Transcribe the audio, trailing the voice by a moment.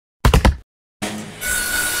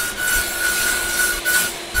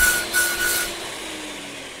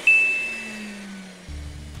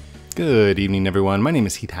Good evening, everyone. My name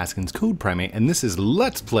is Heath Haskins, Code Primate, and this is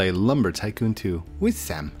Let's Play Lumber Tycoon 2 with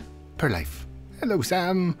Sam per life. Hello,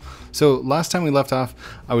 Sam. So last time we left off,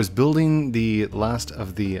 I was building the last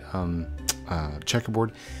of the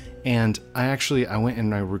checkerboard, and I went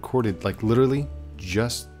and I recorded, like literally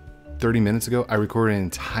just 30 minutes ago, I recorded an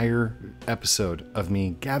entire episode of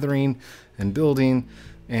me gathering and building,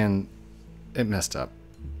 and it messed up.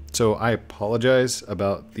 So I apologize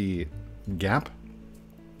about the gap.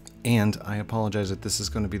 And I apologize that this is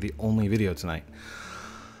going to be the only video tonight.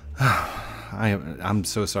 I'm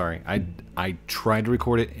so sorry. I tried to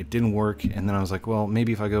record it, it didn't work, and then I was like, well,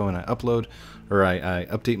 maybe if I go and I upload, or I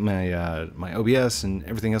update my my OBS and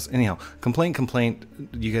everything else. Anyhow, complaint.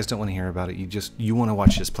 You guys don't want to hear about it. You want to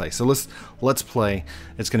watch this play. So let's play.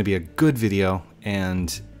 It's going to be a good video,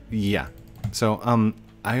 and yeah. So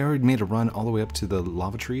I already made a run all the way up to the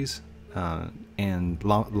lava trees, and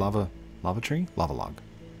lava log.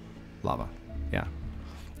 Yeah.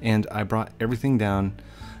 And I brought everything down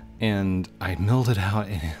and I milled it out,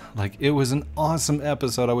 and like it was an awesome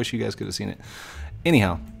episode. I wish you guys could have seen it.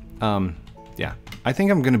 Anyhow, yeah. I think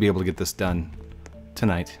I'm gonna be able to get this done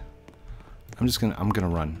tonight. I'm gonna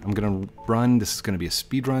run. This is gonna be a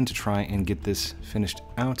speed run to try and get this finished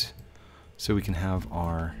out so we can have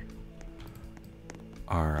our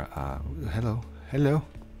hello.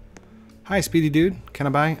 Hi, Speedy Dude. Can I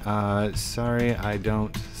buy? Sorry, I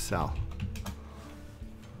don't sell.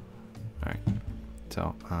 Alright.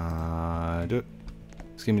 So, do it.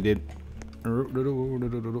 Excuse me, dude.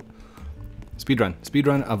 Speed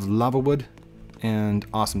run of lava wood and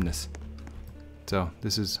awesomeness. So,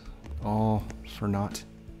 this is all for naught.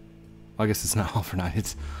 Well, I guess it's not all for naught.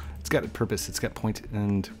 It's got a purpose. It's got point,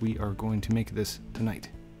 and we are going to make this tonight.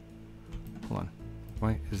 Hold on.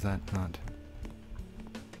 Why is that not...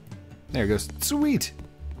 There it goes. Sweet!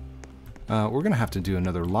 We're gonna have to do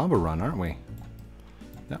another lava run, aren't we?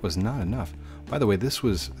 That was not enough. By the way, this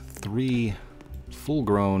was 3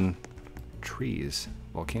 full-grown trees.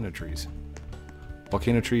 Volcano trees.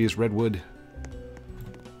 Volcano trees, redwood,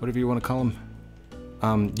 whatever you want to call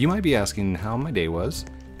them. You might be asking how my day was.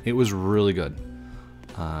 It was really good.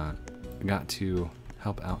 I got to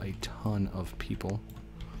help out a ton of people.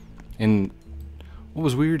 And what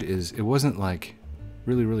was weird is it wasn't like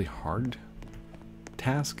really hard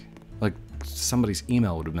task. Like somebody's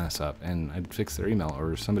email would mess up and I'd fix their email,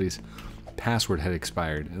 or somebody's password had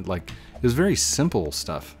expired. Like it was very simple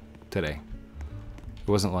stuff today. It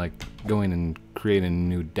wasn't like going and creating a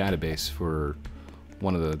new database for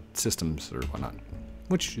one of the systems or whatnot,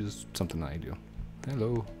 which is something that I do.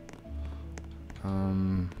 Hello. Hold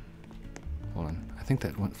on. I think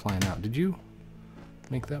that went flying out. Did you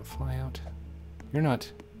make that fly out? You're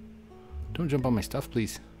not. Don't jump on my stuff,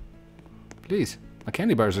 please. Please. My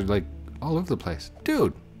candy bars are like all over the place.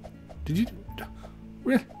 Dude! Did you...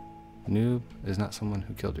 Really? Noob is not someone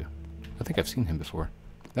who killed you. I think I've seen him before.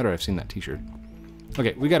 That, or I've seen that t-shirt.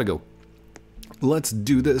 Okay, we gotta go. Let's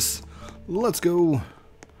do this. Let's go.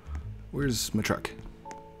 Where's my truck?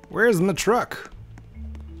 Where's my truck?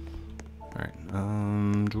 Alright.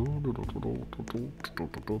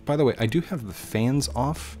 By the way, I do have the fans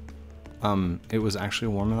off. It was actually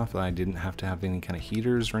warm enough that I didn't have to have any kind of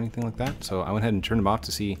heaters or anything like that, so I went ahead and turned them off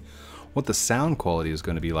to see what the sound quality is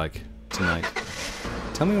going to be like tonight.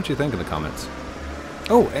 Tell me what you think in the comments.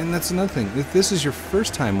 Oh, and that's another thing. If this is your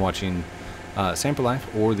first time watching Sam for Life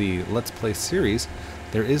or the Let's Play series,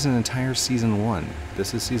 there is an entire Season 1.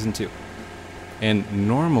 This is Season 2. And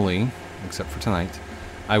normally, except for tonight,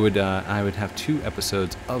 I would have 2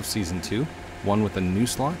 episodes of Season 2, one with a new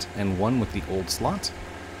slot and one with the old slot.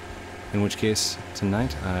 In which case,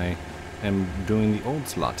 tonight I am doing the old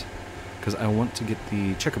slot, because I want to get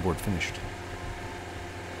the checkerboard finished.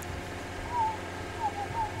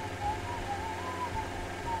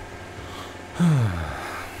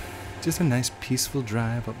 Just a nice peaceful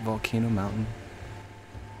drive up Volcano Mountain.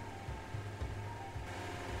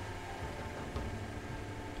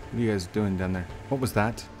 What are you guys doing down there? What was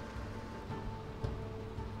that?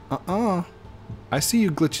 I see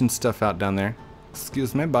you glitching stuff out down there.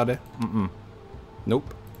 Excuse me, buddy.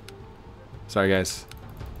 Nope. Sorry, guys.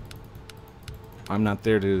 I'm not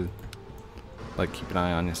there to, like, keep an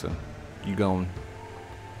eye on you, so you going.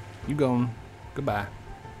 You going. Goodbye.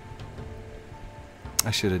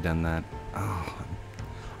 I should have done that. Oh.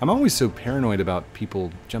 I'm always so paranoid about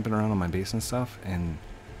people jumping around on my base and stuff, and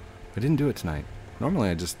I didn't do it tonight. Normally,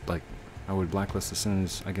 I would blacklist as soon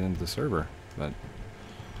as I get into the server, but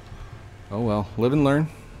oh well. Live and learn.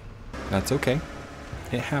 That's okay.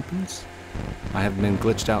 It happens. I have been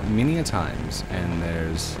glitched out many a times, and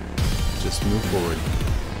there's just move forward.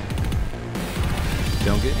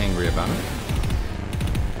 Don't get angry about it.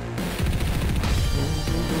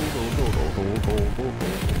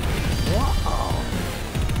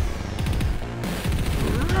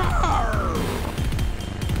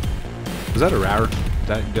 Was that a rawr?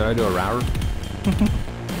 Did I do a rawr?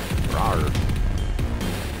 Rawr.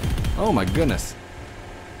 Oh my goodness.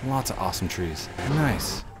 Lots of awesome trees.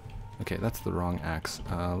 Nice. Okay, that's the wrong axe.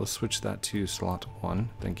 Let's switch that to slot 1.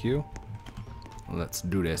 Thank you. Let's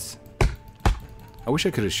do this. I wish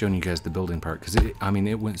I could have shown you guys the building part, because I mean,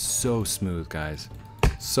 it went so smooth, guys.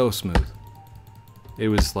 So smooth. It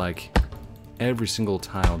was like every single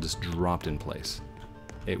tile just dropped in place.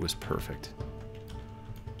 It was perfect.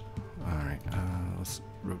 Alright, let's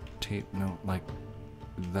rotate, no, like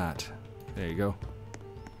that. There you go.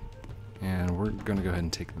 And we're gonna go ahead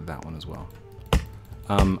and take that one as well.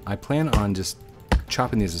 I plan on just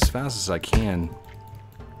chopping these as fast as I can.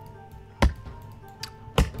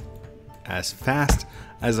 As fast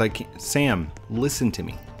as I can. Sam, listen to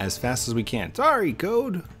me. As fast as we can. Sorry,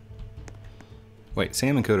 Code. Wait,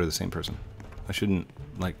 Sam and Code are the same person. I shouldn't,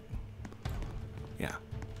 like... Yeah.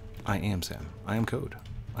 I am Sam. I am Code.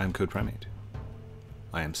 I am Code Primate.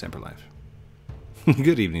 I am Sam for Life.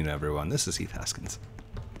 Good evening, everyone. This is Heath Haskins.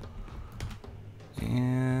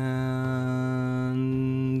 And...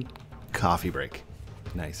 coffee break.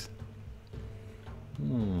 Nice.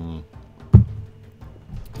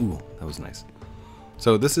 Ooh, that was nice.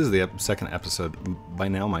 So this is the second episode. By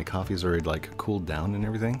now my coffee's already like cooled down and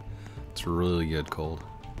everything. It's really good cold.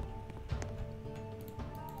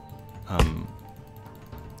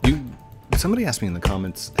 Somebody asked me in the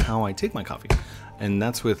comments how I take my coffee, and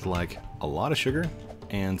that's with like a lot of sugar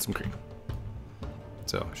and some cream.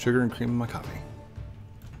 So sugar and cream in my coffee.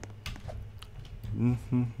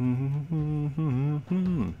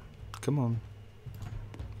 Come on.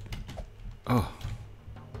 Oh.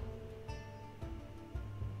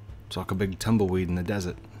 It's like a big tumbleweed in the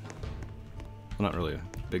desert. Well, not really a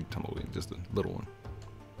big tumbleweed, just a little one.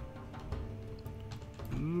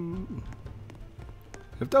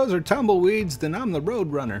 If those are tumbleweeds, then I'm the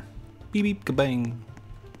road runner. Beep beep kabang.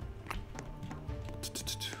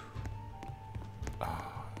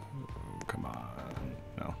 Oh, come on.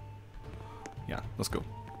 No. Yeah, let's go.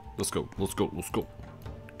 Let's go. Let's go. Let's go.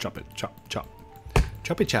 Chop it. Chop. Chop.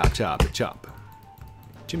 Chop it. Chop. Chop it. Chop.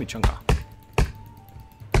 Chimichanga.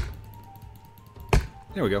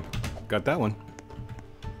 There we go. Got that one.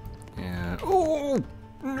 And oh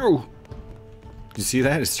no! You see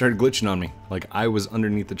that? It started glitching on me. Like I was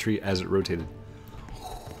underneath the tree as it rotated.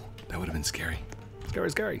 That would have been scary.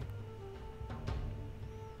 Scary, scary.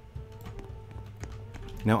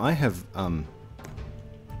 Now I have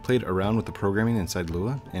played around with the programming inside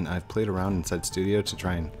Lua, and I've played around inside Studio to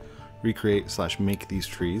try and recreate / make these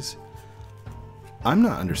trees. I'm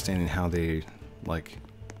not understanding how they, like,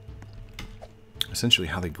 essentially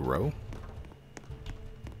how they grow.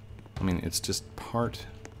 I mean, it's just part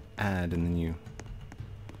add and then you...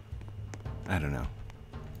 I don't know.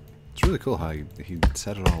 It's really cool how he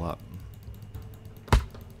set it all up.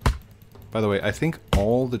 By the way, I think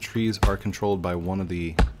all the trees are controlled by one of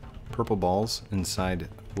the purple balls inside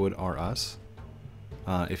Wood R Us.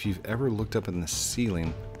 If you've ever looked up in the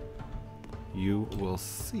ceiling, you will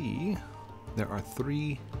see there are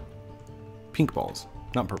 3 pink balls.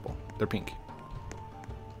 Not purple, they're pink.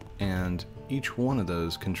 And each one of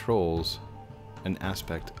those controls an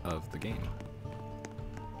aspect of the game.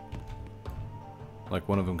 Like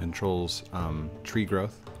one of them controls tree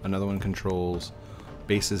growth, another one controls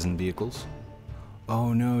bases and vehicles.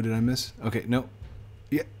 Oh no, did I miss? Okay, no.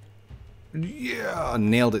 Yeah. Yeah,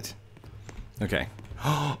 nailed it. Okay.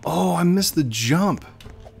 Oh, I missed the jump.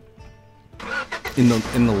 In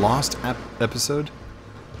the Lost episode,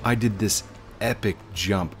 I did this epic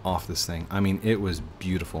jump off this thing. I mean, it was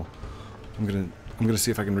beautiful. I'm gonna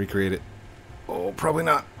see if I can recreate it. Oh, probably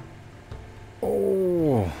not.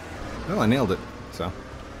 Oh, well, I nailed it. So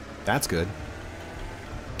that's good.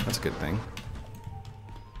 That's a good thing.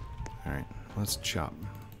 All right, let's chop.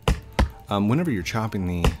 Whenever you're chopping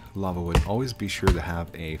the lava wood, always be sure to have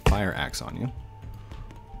a fire axe on you.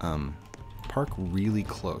 Park really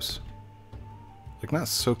close. Like not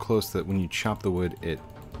so close that when you chop the wood, it...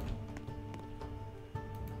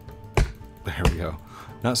 There we go.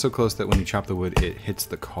 Not so close that when you chop the wood, it hits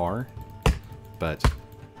the car, but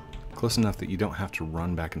close enough that you don't have to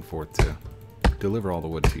run back and forth to deliver all the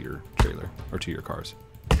wood to your trailer, or to your cars.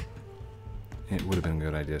 It would have been a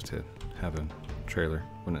good idea to have a trailer,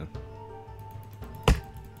 wouldn't it?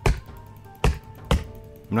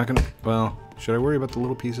 I'm not gonna, well, should I worry about the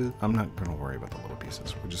little pieces? I'm not gonna worry about the little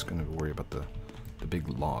pieces. We're just gonna worry about the big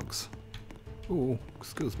logs. Ooh,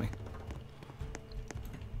 excuse me.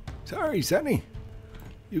 Sorry, Sonny.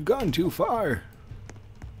 You've gone too far.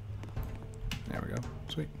 There we go.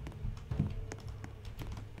 Sweet.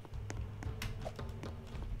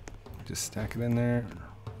 Just stack it in there.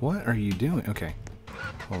 What are you doing? Okay.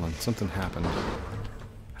 Hold on. Something happened.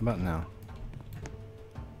 How about now?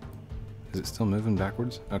 Is it still moving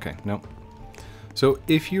backwards? Okay, nope. So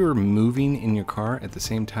if you're moving in your car at the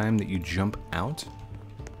same time that you jump out,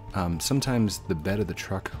 sometimes the bed of the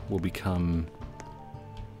truck will become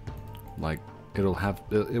like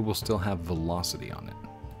it will still have velocity on it,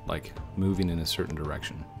 like moving in a certain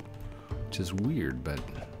direction, which is weird, but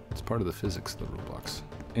it's part of the physics of the Roblox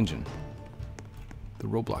engine. The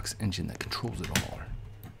Roblox engine that controls it all.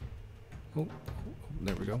 Oh,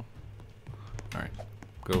 there we go. All right.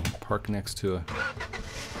 Go park next to a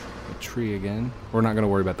tree again. We're not going to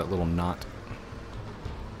worry about that little knot.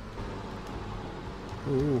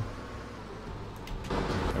 Ooh.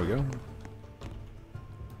 There we go.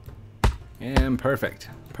 And perfect.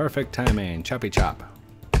 Perfect timing. Choppy chop.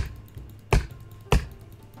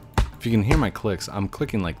 If you can hear my clicks, I'm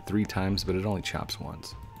clicking like 3 times, but it only chops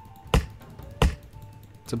once.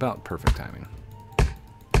 It's about perfect timing.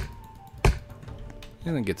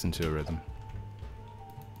 And it gets into a rhythm.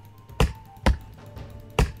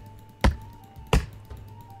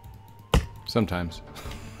 Sometimes.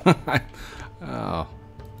 Oh.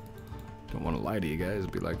 Don't want to lie to you guys.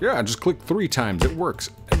 Be like, yeah, just click 3 times. It works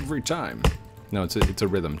every time. No, it's a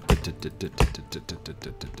rhythm.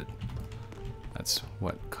 That's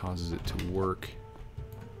what causes it to work.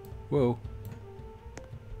 Whoa.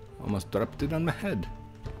 Almost dropped it on my head.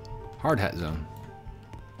 Hard hat zone.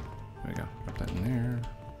 There we go. Drop that in there.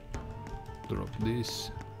 Drop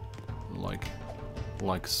this.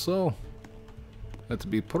 Like so. That'd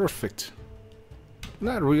be perfect.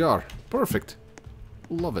 There we are. Perfect.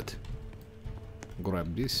 Love it.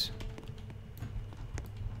 Grab this.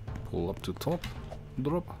 Pull up to top.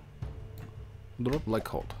 Drop. Drop like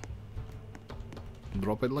hot.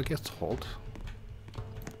 Drop it like it's hot.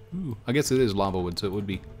 Ooh. I guess it is lava wood, so it would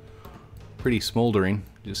be pretty smoldering.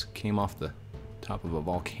 Just came off the top of a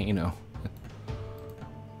volcano.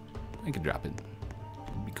 I could drop it.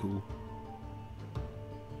 It'd be cool.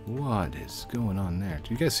 What is going on there?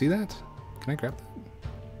 Do you guys see that? Can I grab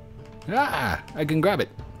that? Ah! I can grab it.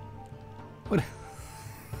 What?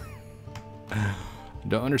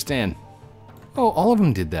 Don't understand. Oh, all of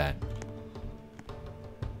them did that.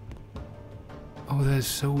 Oh, that is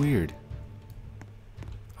so weird.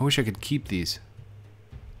 I wish I could keep these.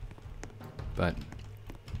 But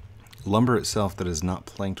lumber itself that is not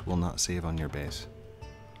planked will not save on your base.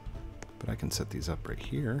 But I can set these up right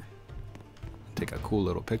here. Take a cool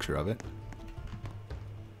little picture of it.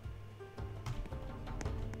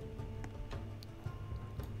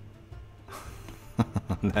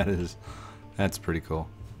 That's pretty cool.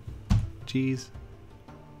 Jeez.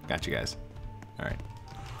 Got you guys. Alright.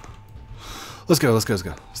 Let's go.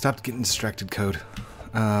 Stop getting distracted, code.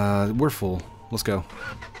 We're full. Let's go.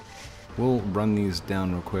 We'll run these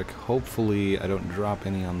down real quick. Hopefully I don't drop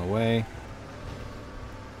any on the way.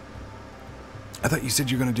 I thought you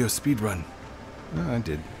said you were going to do a speed run. I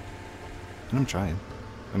did. And I'm trying.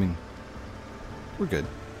 I mean, we're good.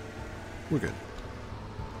 We're good.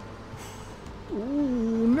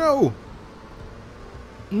 Ooh, no!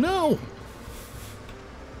 No!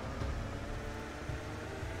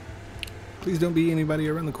 Please don't be anybody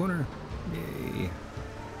around the corner. Yay.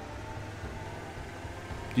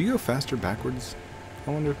 Do you go faster backwards?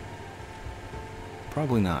 I wonder.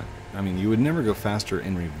 Probably not. I mean, you would never go faster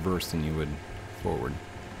in reverse than you would forward.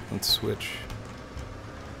 Let's switch.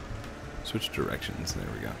 Switch directions. There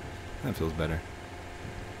we go. That feels better.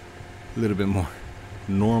 A little bit more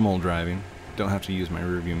normal driving. Don't have to use my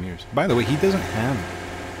rear view mirrors. By the way, he doesn't have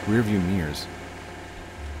rear view mirrors.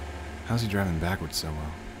 How's he driving backwards so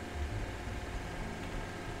well?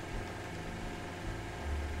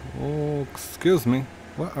 Oh, excuse me.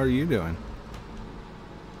 What are you doing?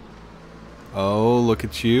 Oh, look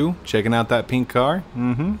at you. Checking out that pink car?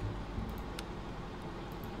 Mm-hmm.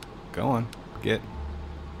 Go on. Get.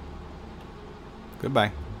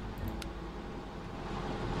 Goodbye.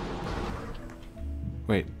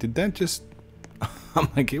 Wait, did that just... I'm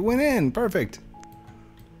like, it went in. Perfect.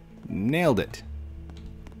 Nailed it.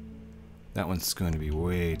 That one's going to be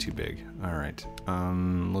way too big. Alright.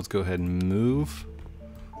 Let's go ahead and move.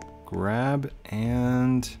 Grab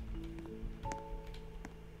and...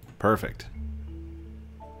 Perfect.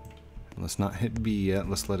 Let's not hit B yet.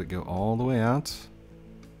 Let's let it go all the way out.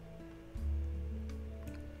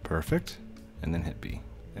 Perfect. And then hit B.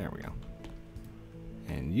 There we go.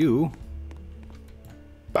 And you...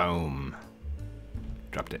 Boom.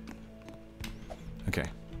 Dropped it. Okay.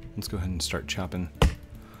 Let's go ahead and start chopping.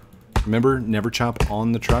 Remember, never chop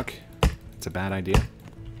on the truck. It's a bad idea.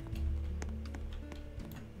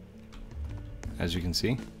 As you can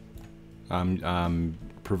see, I'm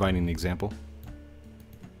providing the example.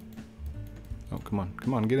 Oh, come on,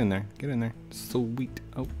 come on, get in there, get in there. Sweet,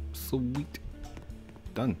 oh, sweet.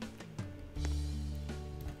 Done.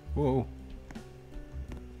 Whoa.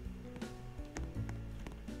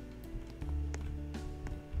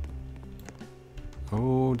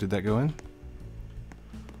 Oh, did that go in?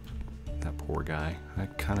 That poor guy. I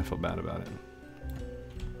kind of felt bad about it.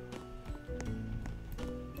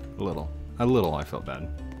 A little I felt bad.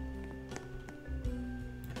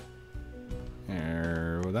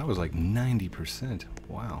 That was like 90%.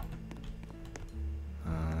 Wow.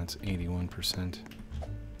 That's 81%.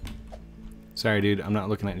 Sorry, dude. I'm not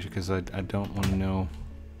looking at you because I don't want to know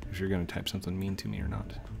if you're going to type something mean to me or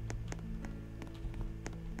not.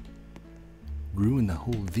 Ruin the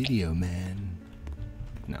whole video, man.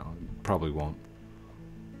 No, probably won't.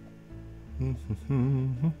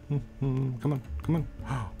 Come on, come on.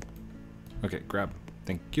 Okay, grab.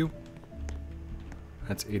 Thank you.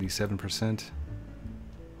 That's 87%.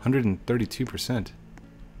 132%.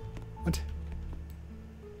 What?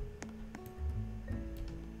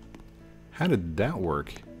 How did that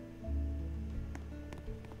work?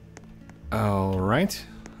 Alright.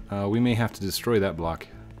 We may have to destroy that block.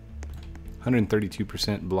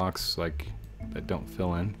 132% blocks like that don't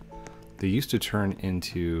fill in. They used to turn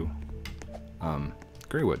into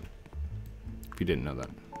gray wood. If you didn't know that.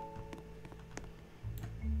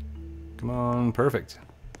 Come on, perfect.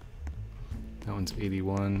 That one's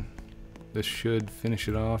 81. This should finish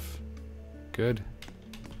it off. Good.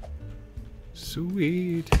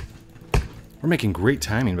 Sweet. We're making great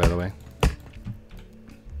timing, by the way.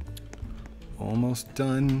 Almost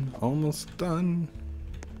done. Almost done.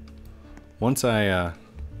 Once I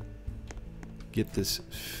get this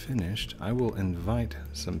finished, I will invite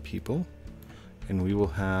some people, and we will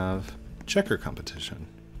have checker competition.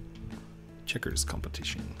 Checkers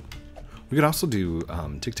competition. We could also do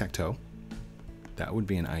tic-tac-toe. That would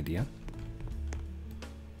be an idea.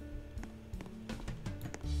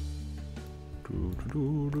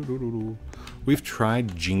 We've tried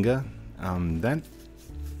Jenga.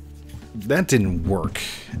 That didn't work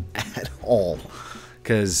at all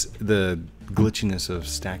because the glitchiness of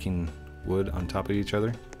stacking wood on top of each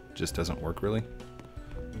other just doesn't work really.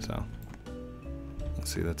 So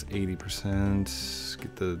let's see, that's 80%.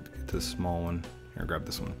 Get the small one. Here, grab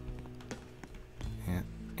this one.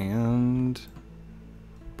 And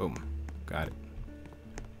boom, got it.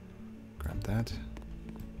 Grab that.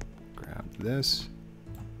 Grab this.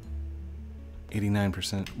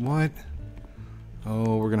 89%. What?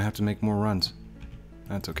 Oh, we're gonna have to make more runs.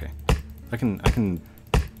 That's okay. I can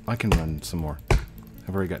run some more.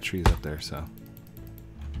 I've already got trees up there, so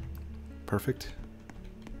perfect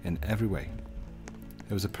in every way.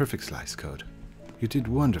 It was a perfect slice code. You did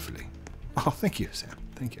wonderfully. Oh, thank you, Sam.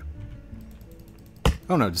 Thank you.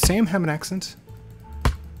 Oh no, does Sam have an accent?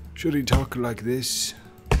 Should he talk like this?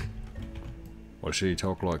 Or should he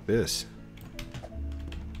talk like this?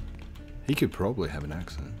 He could probably have an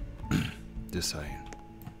accent. Just saying.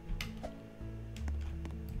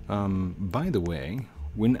 By the way,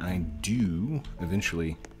 when I do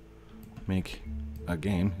eventually make a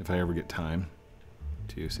game, if I ever get time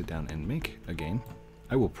to sit down and make a game,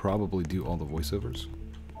 I will probably do all the voiceovers.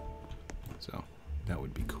 So, that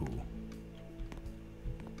would be cool.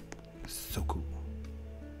 So cool.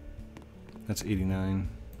 That's 89.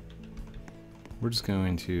 We're just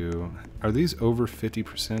going to... Are these over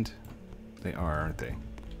 50%? They are, aren't they?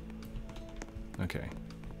 Okay.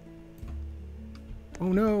 Oh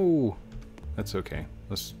no! That's okay.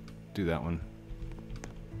 Let's do that one.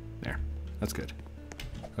 There. That's good.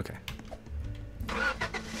 Okay.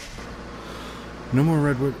 No more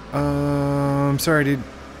redwood. I'm sorry, dude.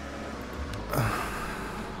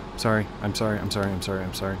 Sorry. I'm sorry. I'm sorry. I'm sorry.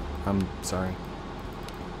 I'm sorry. I'm sorry.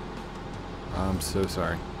 I'm so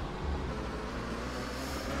sorry.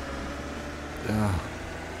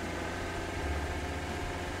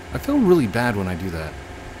 I feel really bad when I do that.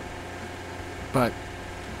 But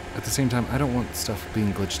at the same time, I don't want stuff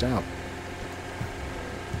being glitched out.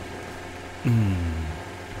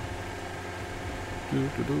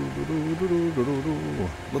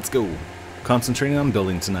 Let's go. Concentrating on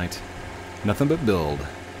building tonight. Nothing but build.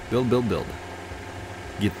 Build, build, build.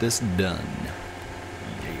 Get this done.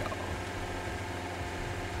 Yeah.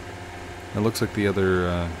 It looks like the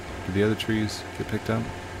other, did the other trees get picked up?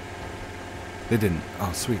 They didn't.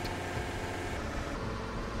 Oh, sweet.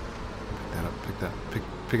 Pick that up,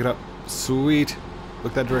 pick it up. Sweet.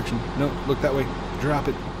 Look that direction. No, look that way. Drop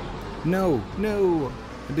it. No, no!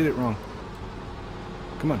 I did it wrong.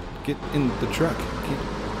 Come on, get in the truck.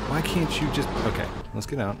 Why can't you just... Okay, let's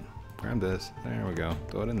get out. Grab this. There we go.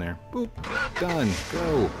 Throw it in there. Boop. Done.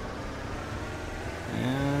 Go.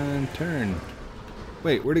 And turn.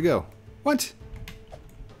 Wait, where'd it go? What?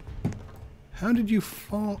 How did you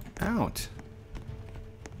fall out?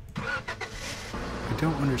 I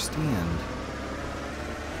don't understand.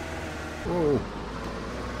 Whoa.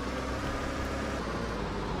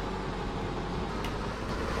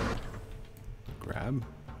 Grab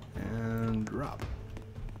and drop.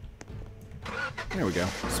 There we go.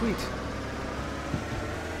 Sweet.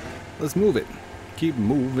 Let's move it. Keep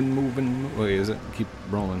moving, moving. Wait, is it? Keep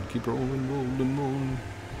rolling. Keep rolling, rolling, rolling.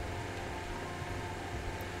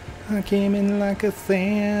 I came in like a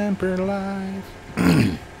Samper life.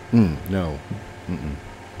 No.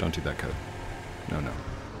 Don't do that code. No, no.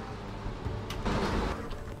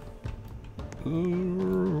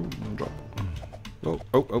 Drop. Oh,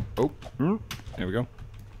 oh, oh, oh. There we go.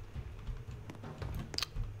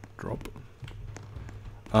 Drop.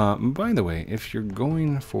 By the way, if you're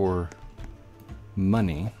going for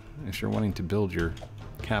money, if you're wanting to build your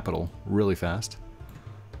capital really fast,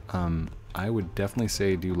 I would definitely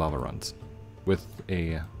say do lava runs with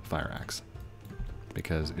a fire axe,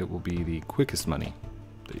 because it will be the quickest money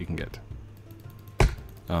that you can get.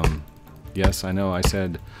 Yes, I know I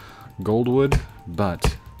said goldwood,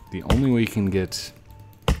 but the only way you can get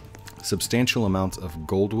substantial amounts of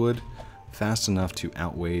goldwood fast enough to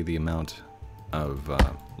outweigh the amount of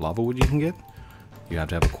lava wood you can get, you have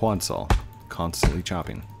to have a quad saw constantly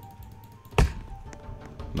chopping.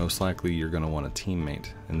 Most likely you're going to want a teammate,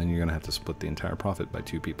 and then you're going to have to split the entire profit by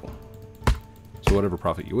 2 people. So whatever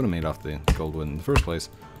profit you would have made off the goldwood in the first place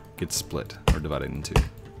gets split or divided in 2.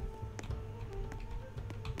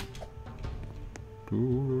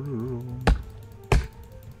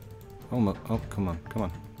 Oh, come on, come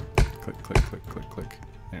on. Click, click, click, click, click.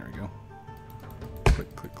 There we go.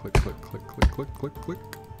 Click, click, click, click, click, click, click, click, click.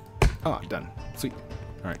 Ah, done. Sweet.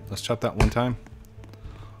 Alright, let's chop that one time.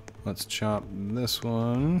 Let's chop this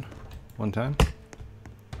one time.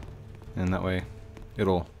 And that way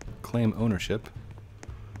it'll claim ownership,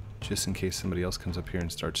 just in case somebody else comes up here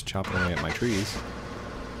and starts chopping away at my trees.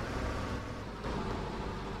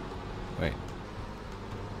 Wait.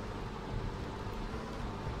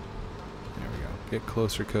 There we go. Get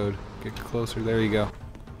closer, code. Get closer. There you go.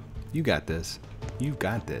 You got this. You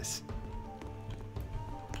got this.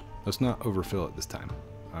 Let's not overfill it this time.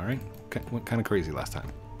 Alright? Went kind of crazy last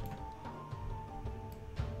time.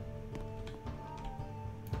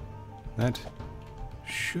 That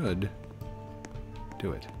should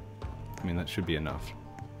do it. I mean, that should be enough.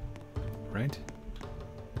 Right?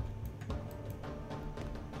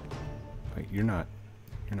 Wait, you're not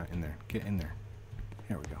in there. Get in there.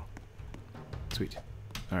 Here we go. Sweet.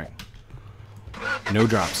 Alright. No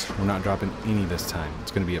drops. We're not dropping any this time.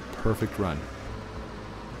 It's going to be a perfect run.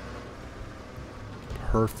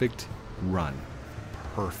 Perfect run.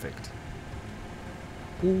 Perfect.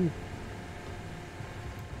 Ooh.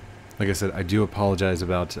 Like I said, I do apologize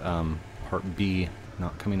about Part B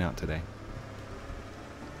not coming out today.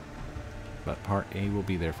 But Part A will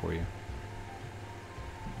be there for you.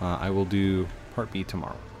 I will do Part B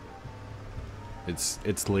tomorrow.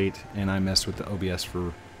 It's late, and I messed with the OBS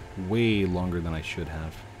for way longer than I should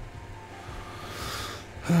have.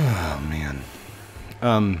 Oh,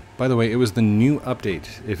 man. By the way, it was the new update.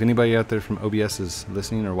 If anybody out there from OBS is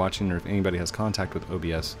listening or watching, or if anybody has contact with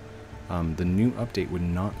OBS, the new update would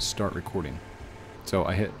not start recording. So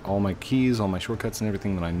I hit all my keys, all my shortcuts and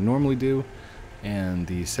everything that I normally do, and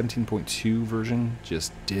the 17.2 version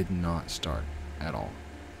just did not start at all.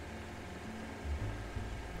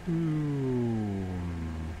 Ooh.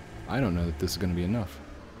 I don't know that this is going to be enough.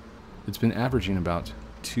 It's been averaging about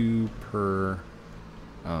 2 per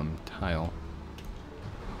tile.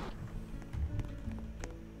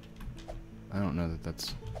 I don't know that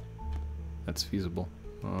that's feasible.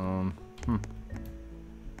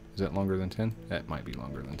 Is that longer than 10? That might be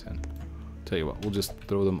longer than 10. Tell you what, we'll just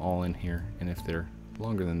throw them all in here, and if they're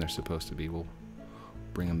longer than they're supposed to be, we'll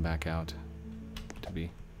bring them back out to be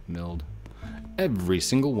milled. Every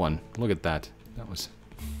single one. Look at that. That was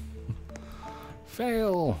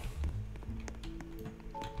fail.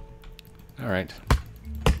 Alright.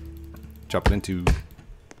 Chop it into.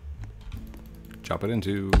 Chop it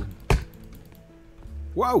into.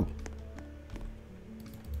 Whoa!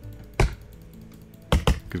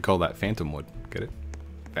 Could call that phantom wood. Get it?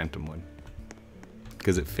 Phantom wood.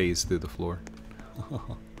 Because it phased through the floor.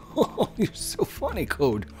 Oh, you're so funny,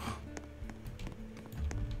 Code.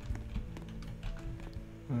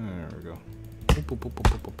 There we go. Boop, boop, boop,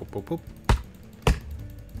 boop, boop, boop, boop, boop.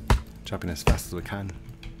 Chopping as fast as we can.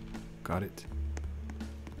 Got it.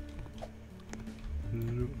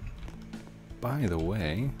 By the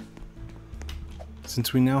way,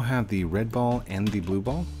 since we now have the red ball and the blue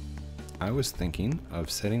ball, I was thinking of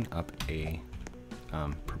setting up a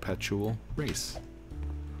perpetual race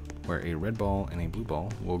where a red ball and a blue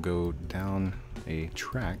ball will go down a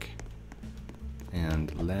track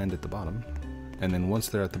and land at the bottom, and then once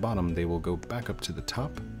they're at the bottom they will go back up to the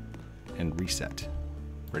top and reset,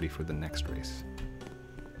 ready for the next race.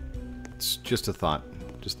 It's just a thought,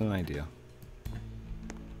 just an idea.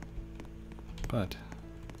 But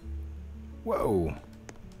whoa,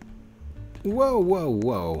 whoa, whoa,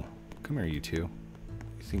 whoa, come here, you two. What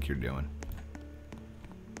do you think you're doing?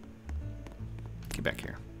 Get back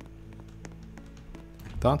here.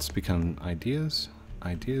 Thoughts become ideas,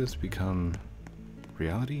 ideas become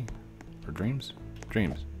reality, or dreams?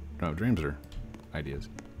 Dreams. No, dreams are ideas.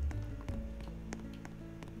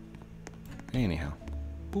 Anyhow.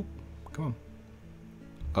 Boop. Come on.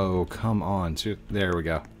 Oh, come on. There we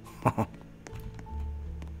go. Come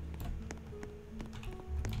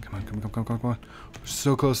on, come on, come on, come on, come on. We're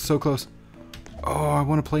so close, so close. Oh, I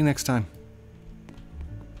want to play next time.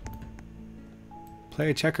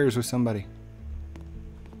 Play checkers with somebody.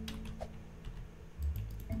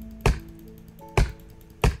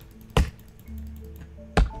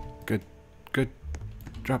 Good. Good.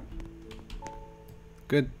 Drop.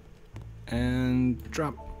 Good. And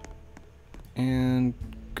drop. And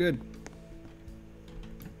good.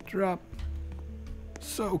 Drop.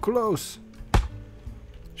 So close.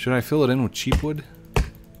 Should I fill it in with cheap wood?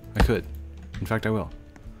 I could. In fact, I will.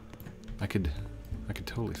 I could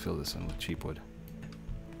totally fill this in with cheap wood.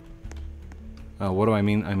 What do I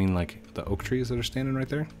mean? I mean like the oak trees that are standing right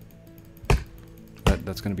there.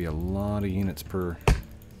 That's going to be a lot of units per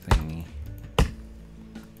thingy.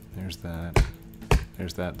 There's that.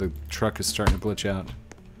 There's that. The truck is starting to glitch out.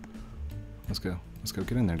 Let's go. Let's go.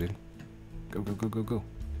 Get in there, dude. Go, go, go, go, go.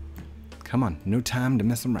 Come on. No time to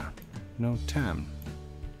mess around. No time.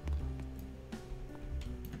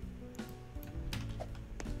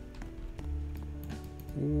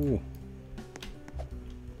 Ooh.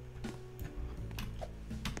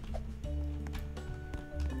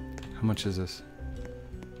 How much is this?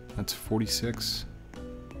 That's 46.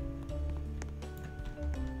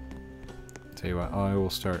 Tell you what, I will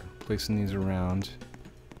start placing these around.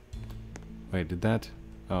 Wait, did that?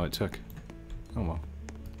 Oh, it took. Oh well.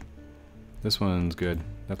 This one's good.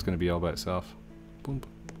 That's gonna be all by itself. Boom.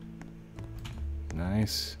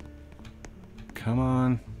 Nice. Come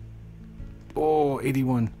on. Oh,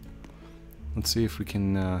 81. Let's see if we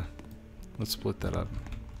can, let's split that up.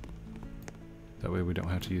 That way we don't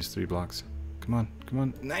have to use 3 blocks. Come on, come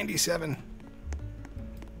on. 97!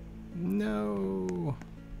 No!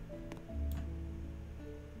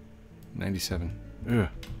 97. Ugh.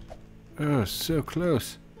 Ugh, so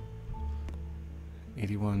close.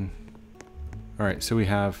 81. Alright, so we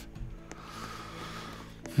have...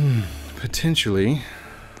 potentially...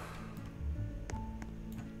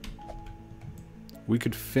 we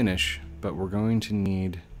could finish, but we're going to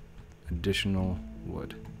need additional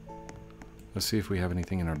wood. Let's see if we have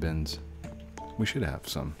anything in our bins. We should have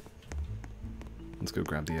some. Let's go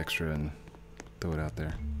grab the extra and throw it out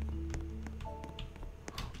there.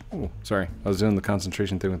 Oh, sorry. I was doing the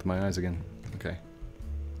concentration thing with my eyes again. Okay.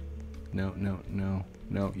 No, no, no,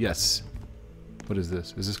 no. Yes. What is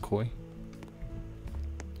this? Is this koi?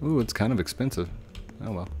 Ooh, it's kind of expensive.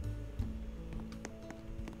 Oh well.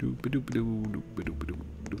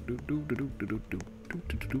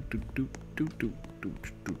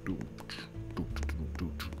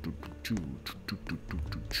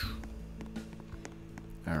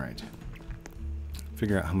 Alright.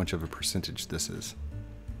 Figure out how much of a percentage this is.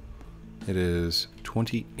 It is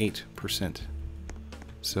 28%.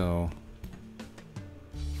 So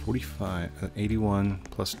 81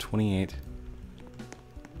 plus 28.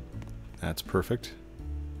 That's perfect.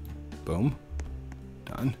 Boom.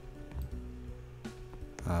 Done.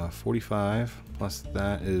 45 plus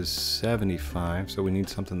that is 75, so we need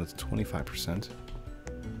something that's 25%.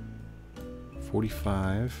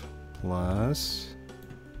 45 plus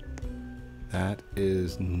that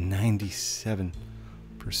is 97%.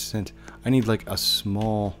 I need like a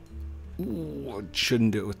small... Ooh,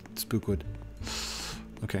 shouldn't do it with spookwood.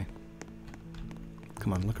 Okay.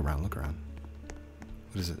 Come on, look around, look around.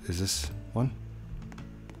 What is it? Is this one?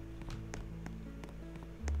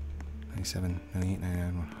 97, 98,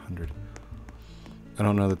 99, 100. I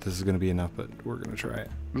don't know that this is going to be enough, but we're going to try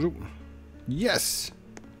it. Yes!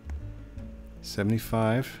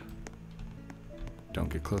 75. Don't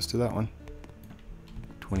get close to that one.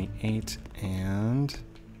 28 and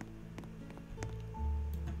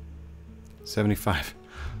 75.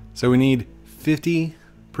 So we need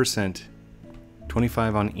 50%,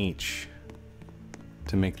 25 on each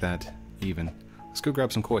to make that even. Let's go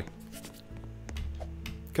grab some koi.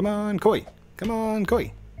 Come on, koi. Come on,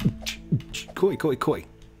 koi. Koi, koi, koi.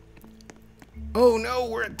 Oh no,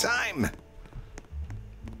 we're at time.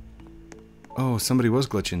 Oh, somebody was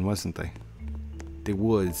glitching, wasn't they? They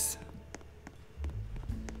was.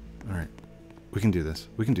 Alright. We can do this.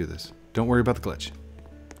 We can do this. Don't worry about the glitch.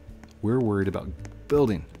 We're worried about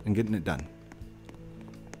building and getting it done.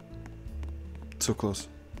 So close.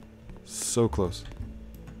 So close.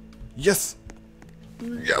 Yes!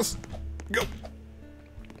 Yes! Go!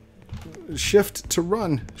 Shift to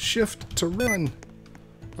run. Shift to run.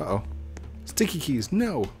 Uh-oh. Sticky keys,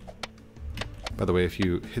 no! By the way, if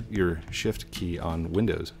you hit your shift key on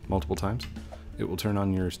Windows multiple times, it will turn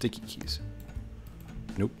on your sticky keys.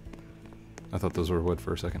 Nope. I thought those were wood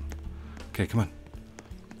for a second. Okay, come on.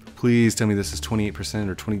 Please tell me this is 28%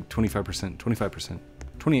 or 25%. 25%.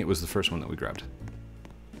 28 was the first one that we grabbed.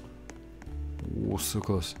 Whoa, so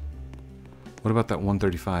close. What about that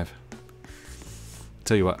 135?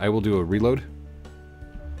 Tell you what, I will do a reload.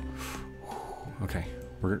 Okay,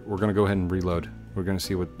 we're gonna go ahead and reload. We're gonna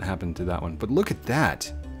see what happened to that one. But look at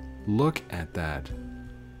that. Look at that.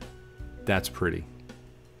 That's pretty.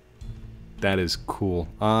 That is cool.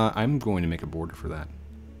 I'm going to make a border for that.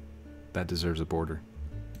 That deserves a border.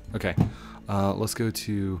 Okay, let's go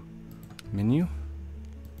to menu.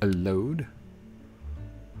 A load.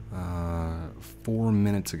 4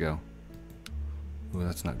 minutes ago. Ooh,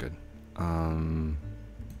 that's not good.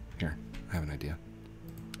 Here, I have an idea.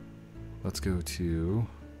 Let's go to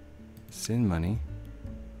send money.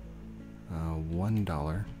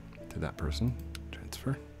 $1 to that person.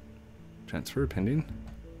 Transfer. Transfer pending.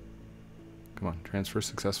 Come on, transfer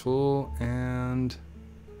successful and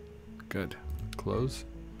good. Close.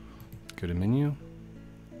 Go to menu.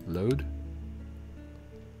 Load.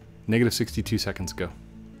 Negative 62 seconds, go.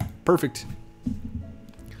 Perfect.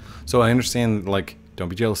 So I understand, like, don't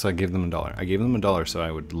be jealous, I gave them $1. I gave them $1 so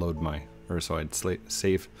I would load my, or so I'd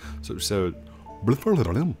save. So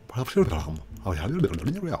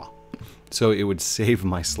it would save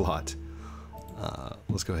my slot.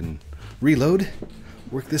 Let's go ahead and reload.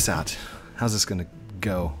 Work this out. How's this gonna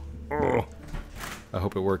go? Oh, I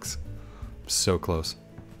hope it works. So close.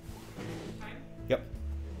 Yep.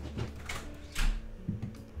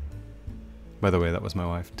 By the way, that was my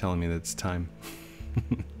wife telling me that it's time.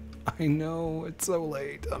 I know, it's so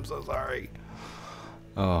late. I'm so sorry.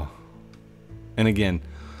 Oh. And again,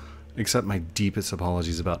 accept my deepest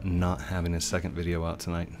apologies about not having a second video out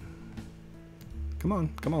tonight. Come on,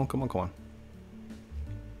 come on, come on, come on.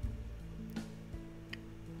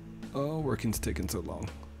 Oh, working's taking so long.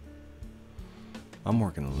 I'm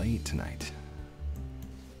working late tonight.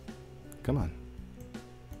 Come on.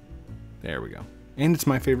 There we go. And it's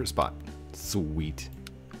my favorite spot. Sweet.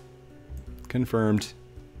 Confirmed.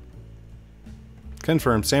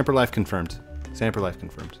 Confirmed. Samper Life confirmed. Samper Life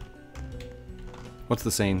confirmed. What's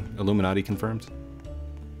the saying? Illuminati confirmed?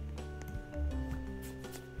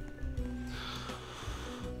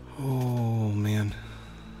 Oh, man.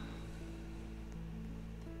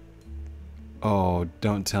 Oh,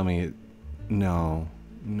 don't tell me. No.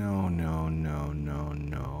 No, no, no, no,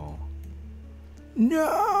 no.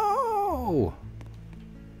 No!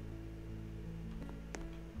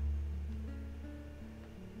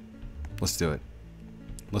 Let's do it.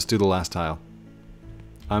 Let's do the last tile.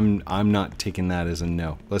 I'm not taking that as a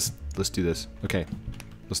no. Let's do this. Okay.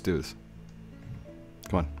 Let's do this.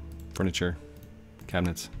 Come on. Furniture.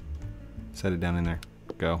 Cabinets. Set it down in there.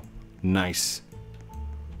 Go. Nice.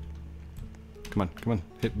 Come on, come on.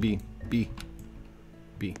 Hit B. B.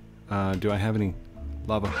 B. Do I have any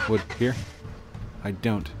lava wood here? I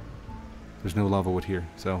don't. There's no lava wood here,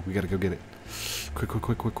 so we gotta go get it. Quick, quick,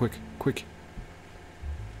 quick, quick, quick, quick.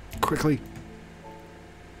 Quickly.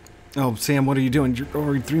 Oh, Sam, what are you doing? You're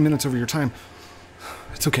already 3 minutes over your time.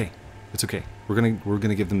 It's okay. It's okay. We're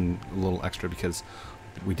gonna give them a little extra because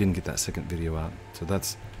we didn't get that second video out. So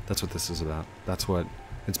that's what this is about. That's what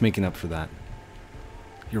it's making up for that.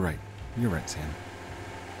 You're right. You're right, Sam.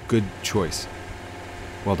 Good choice.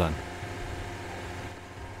 Well done.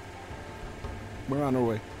 We're on our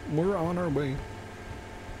way. We're on our way.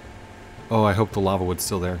 Oh, I hope the lava wood's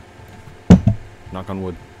still there. Knock on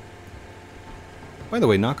wood. By the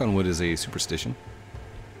way, knock on wood is a superstition.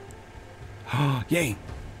 Yay!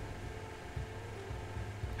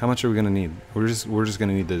 How much are we gonna need? We're just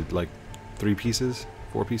gonna need the like 3 pieces,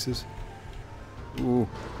 4 pieces. Ooh.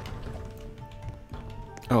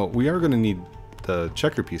 Oh, we are gonna need the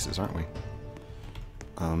checker pieces, aren't we?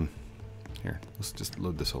 Here, let's just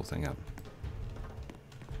load this whole thing up.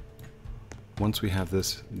 Once we have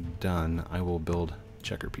this done, I will build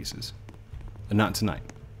checker pieces. Not tonight.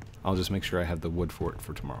 I'll just make sure I have the wood for it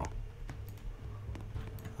for tomorrow.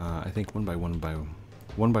 I think one by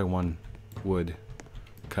one wood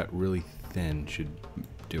cut really thin should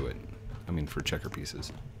do it. I mean, for checker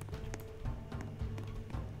pieces.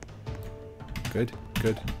 Good,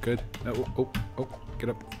 good, good. Oh, get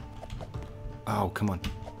up. Oh, come on.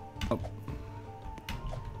 Oh.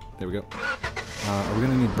 There we go. Are we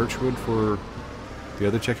gonna need birch wood for the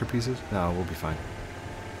other checker pieces? No, we'll be fine.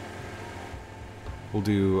 We'll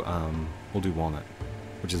do walnut,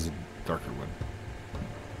 which is a darker wood.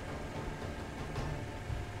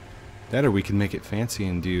 That, or we can make it fancy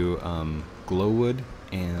and do glow wood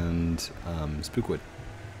and spook wood.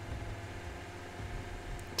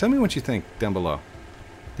 Tell me what you think down below.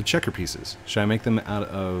 The checker pieces. Should I make them out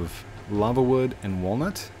of lava wood and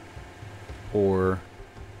walnut, or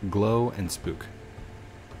glow and spook?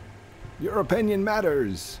 Your opinion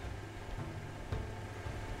matters.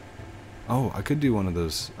 Oh, I could do one of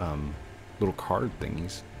those little card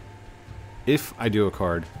thingies. If I do a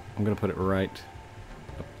card, I'm gonna put it right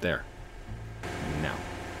up there. Now.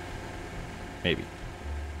 Maybe.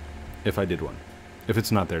 If I did one. If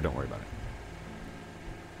it's not there, don't worry about it.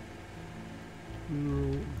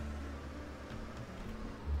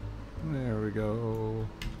 There we go.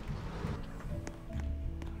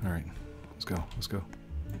 Alright, let's go, let's go.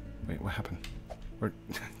 Wait, what happened?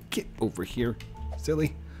 Get over here,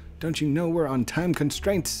 silly. Don't you know we're on time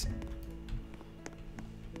constraints?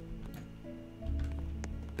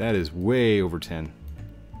 That is way over 10.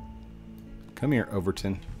 Come here,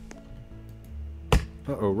 Overton.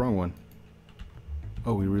 Uh-oh, wrong one.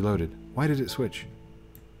 Oh, we reloaded. Why did it switch?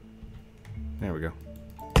 There we go.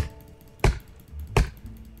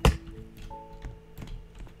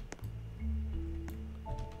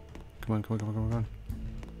 Come on, come on, come on, come on, come on.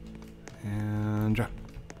 And drop.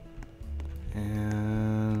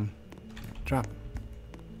 And drop.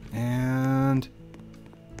 And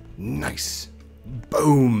nice.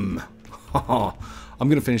 Boom. I'm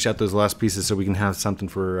gonna finish out those last pieces so we can have something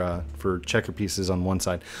for checker pieces on one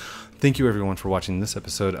side. Thank you everyone for watching this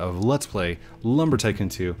episode of Let's Play Lumber Tycoon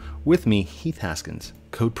 2 with me, Heath Haskins,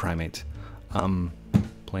 Code Primate,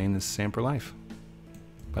 playing as Sam for life.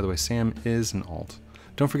 By the way, Sam is an alt.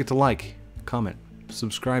 Don't forget to like, comment,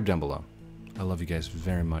 subscribe down below. I love you guys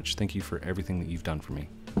very much. Thank you for everything that you've done for me.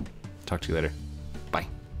 Talk to you later.